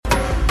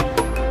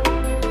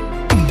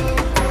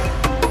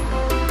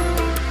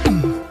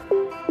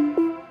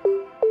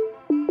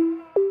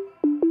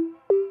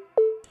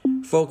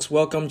folks.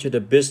 Welcome to the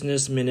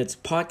Business Minutes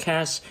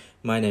podcast.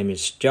 My name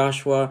is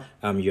Joshua.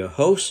 I'm your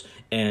host,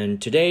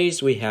 and today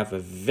we have a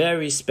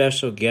very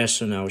special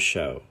guest on our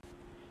show.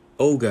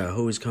 Olga,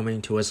 who is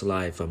coming to us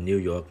live from New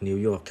York, New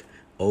York.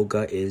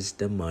 Olga is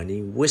the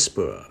Money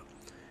Whisperer,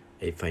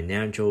 a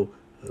financial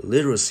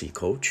literacy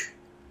coach,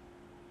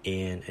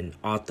 and an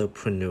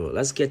entrepreneur.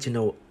 Let's get to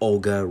know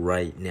Olga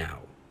right now.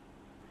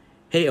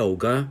 Hey,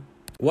 Olga.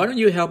 Why don't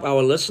you help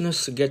our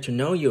listeners to get to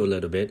know you a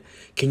little bit?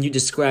 Can you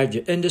describe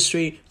your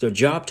industry, your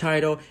job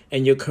title,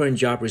 and your current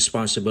job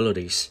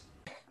responsibilities?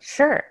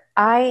 Sure.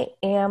 I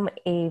am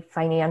a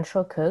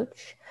financial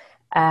coach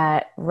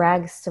at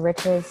Rags to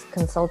Riches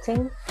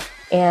Consulting.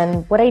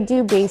 And what I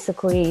do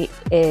basically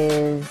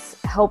is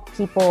help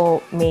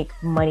people make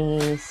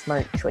money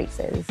smart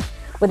choices.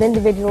 With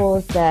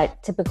individuals,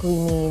 that typically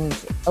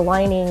means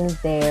aligning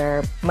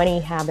their money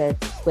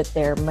habits with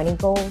their money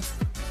goals.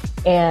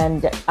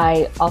 And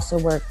I also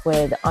work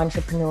with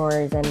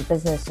entrepreneurs and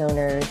business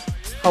owners,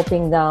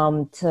 helping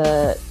them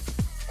to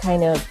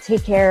kind of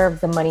take care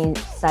of the money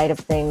side of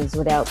things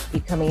without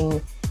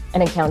becoming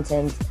an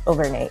accountant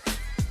overnight.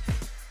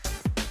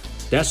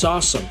 That's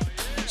awesome.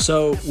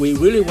 So we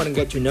really want to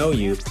get to know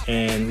you,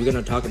 and we're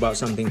going to talk about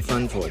something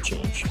fun for a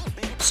change.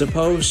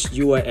 Suppose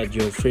you are at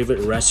your favorite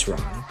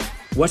restaurant.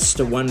 What's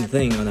the one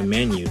thing on the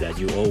menu that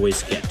you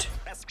always get?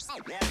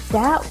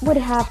 That would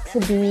have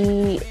to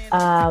be,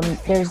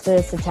 there's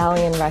this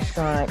Italian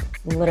restaurant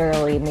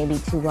literally maybe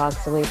 2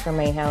 blocks away from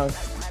my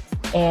house,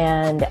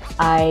 and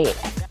I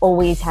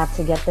always have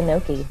to get the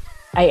gnocchi.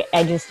 I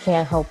just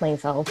can't help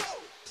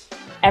myself.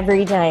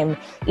 Every time,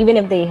 even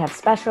if they have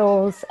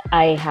specials,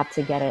 I have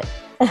to get it.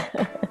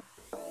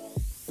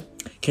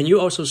 Can you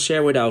also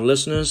share with our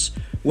listeners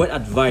what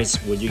advice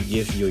would you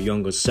give your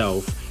younger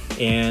self,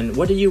 and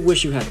what do you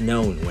wish you had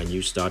known when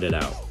you started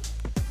out?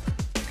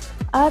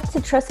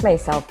 To trust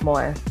myself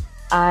more.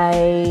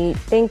 I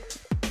think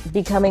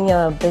becoming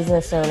a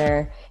business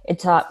owner, it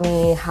taught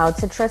me how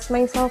to trust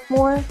myself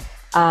more.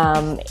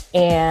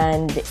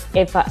 And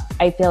if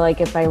I feel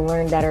like if I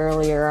learned that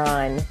earlier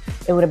on,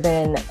 it would have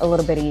been a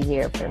little bit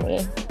easier for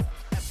me.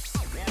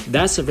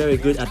 That's a very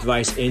good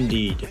advice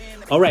indeed.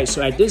 All right,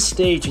 so at this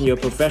stage in your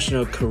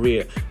professional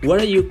career,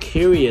 what are you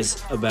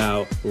curious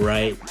about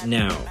right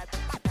now?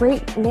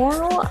 Right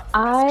now,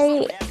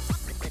 I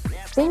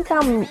think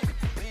I'm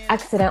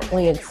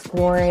accidentally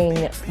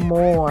exploring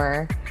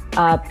more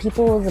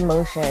people's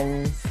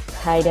emotions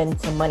tied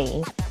into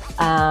money.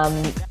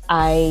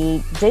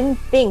 I didn't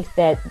think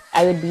that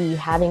I would be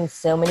having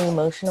so many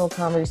emotional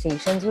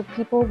conversations with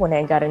people when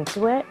I got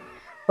into it.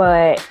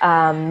 But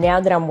now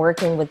that I'm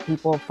working with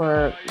people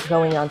for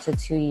going on to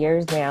 2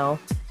 years now,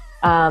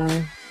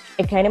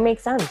 it kind of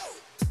makes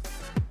sense.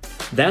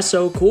 That's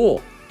so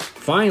cool.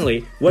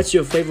 Finally, what's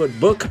your favorite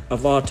book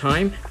of all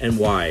time and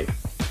why?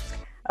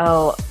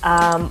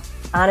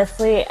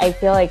 Honestly, I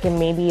feel like it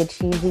may be a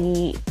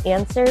cheesy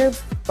answer,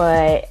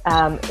 but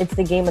it's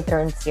the Game of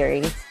Thrones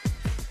series.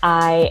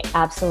 I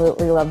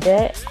absolutely loved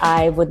it.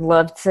 I would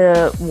love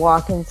to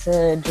walk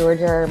into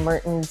George R. R.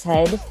 Martin's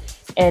head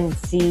and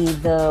see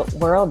the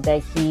world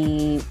that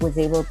he was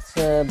able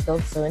to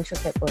build so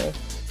intricately.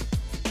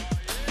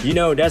 You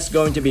know, that's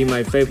going to be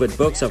my favorite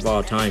books of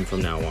all time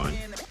from now on.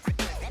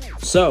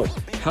 So,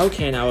 how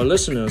can our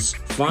listeners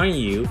find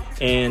you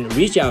and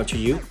reach out to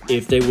you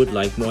if they would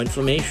like more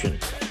information?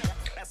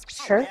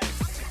 Sure.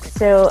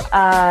 So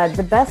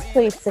the best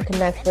place to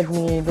connect with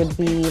me would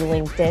be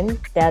LinkedIn.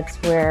 That's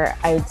where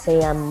I would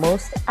say I'm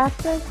most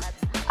active.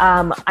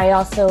 I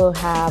also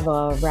have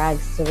a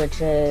Rags to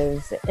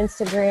Riches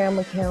Instagram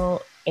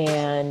account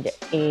and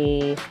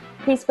a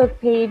Facebook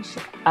page.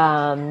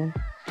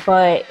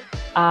 But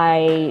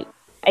I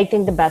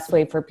think the best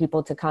way for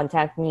people to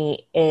contact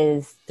me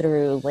is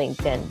through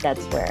LinkedIn.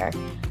 That's where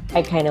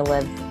I kind of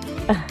live.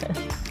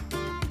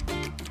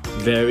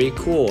 Very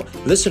cool.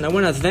 Listen, I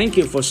want to thank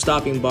you for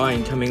stopping by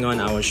and coming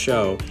on our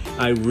show.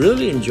 I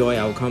really enjoy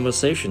our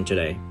conversation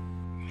today.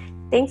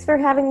 Thanks for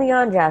having me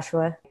on,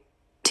 Joshua.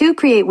 To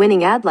create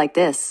winning ad like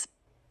this,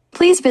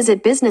 please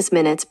visit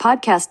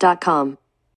businessminutespodcast.com.